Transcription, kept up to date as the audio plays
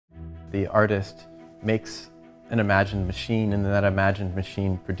The artist makes an imagined machine, and then that imagined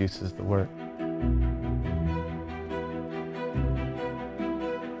machine produces the work.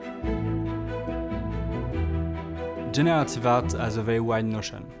 Generative art has a very wide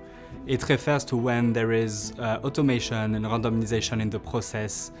notion. It refers to when there is automation and randomization in the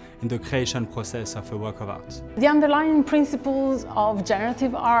process, in the creation process of a work of art. The underlying principles of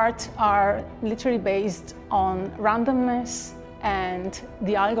generative art are literally based on randomness and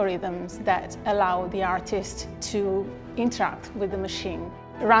the algorithms that allow the artist to interact with the machine.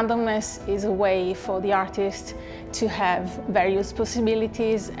 Randomness is a way for the artist to have various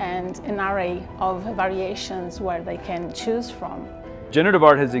possibilities and an array of variations where they can choose from. Generative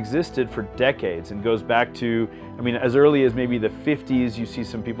art has existed for decades and goes back to, as early as maybe the 50s, you see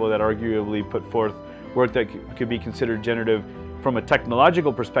some people that arguably put forth work that could be considered generative from a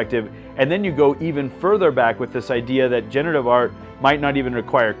technological perspective. And then you go even further back with this idea that generative art might not even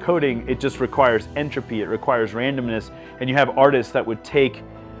require coding, it just requires entropy, it requires randomness. And you have artists that would take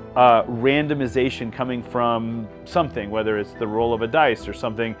randomization coming from something, whether it's the roll of a dice or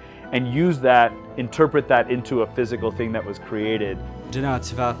something, and use that, interpret that into a physical thing that was created.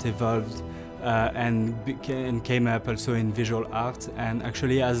 Generative art evolved and came up also in visual art, and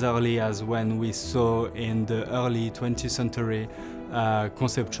actually as early as when we saw in the early 20th century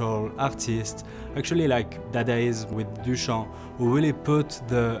conceptual artists, actually like Dadaism with Duchamp, who really put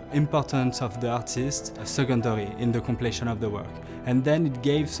the importance of the artist secondary in the completion of the work. And then it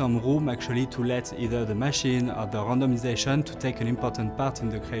gave some room actually to let either the machine or the randomization to take an important part in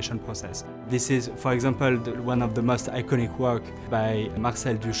the creation process. This is, for example, one of the most iconic work by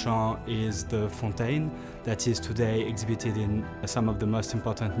Marcel Duchamp is the Fontaine, that is today exhibited in some of the most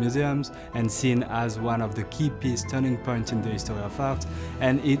important museums and seen as one of the key piece turning points in the history of art.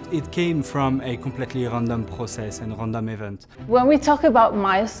 And it came from a completely random process and random event. When we talk about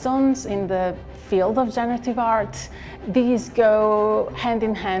milestones in the field of generative art, these go hand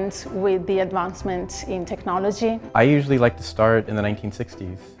in hand with the advancement in technology. I usually like to start in the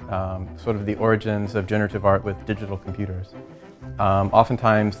 1960s, sort of the origins of generative art with digital computers.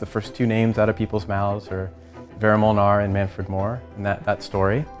 Oftentimes the first two names out of people's mouths are Vera Molnar and Manfred Moore, and that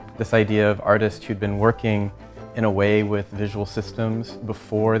story. This idea of artists who'd been working in a way with visual systems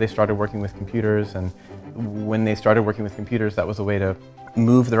before they started working with computers, and when they started working with computers, that was a way to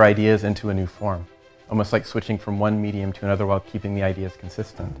move their ideas into a new form, almost like switching from one medium to another while keeping the ideas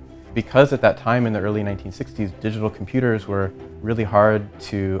consistent. Because at that time in the early 1960s, digital computers were really hard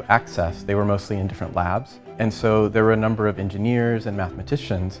to access. They were mostly in different labs. And so there were a number of engineers and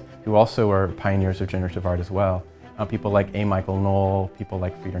mathematicians who also were pioneers of generative art as well. People like A. Michael Knoll, people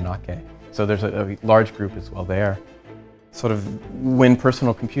like Frieder Nake. So there's a large group as well there. Sort of when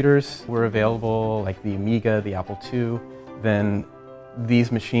personal computers were available, like the Amiga, the Apple II, then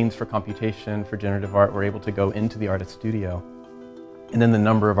these machines for computation, for generative art, were able to go into the artist studio. And then the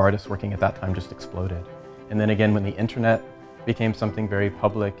number of artists working at that time just exploded. And then again, when the internet became something very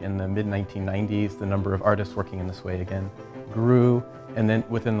public in the mid-1990s, the number of artists working in this way again grew. And then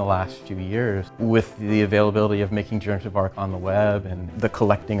within the last few years, with the availability of making generative art on the web and the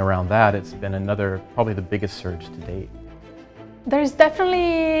collecting around that, it's been another, probably the biggest surge to date. There's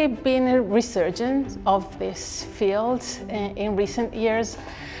definitely been a resurgence of this field in recent years.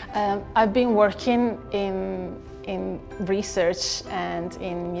 I've been working in research and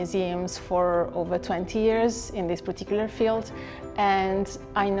in museums for over 20 years in this particular field, and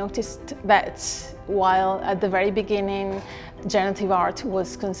I noticed that while at the very beginning generative art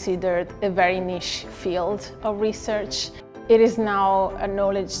was considered a very niche field of research, it is now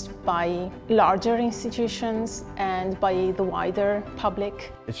acknowledged by larger institutions and by the wider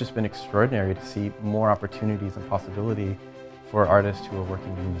public. It's just been extraordinary to see more opportunities and possibility for artists who are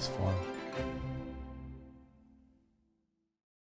working in this form.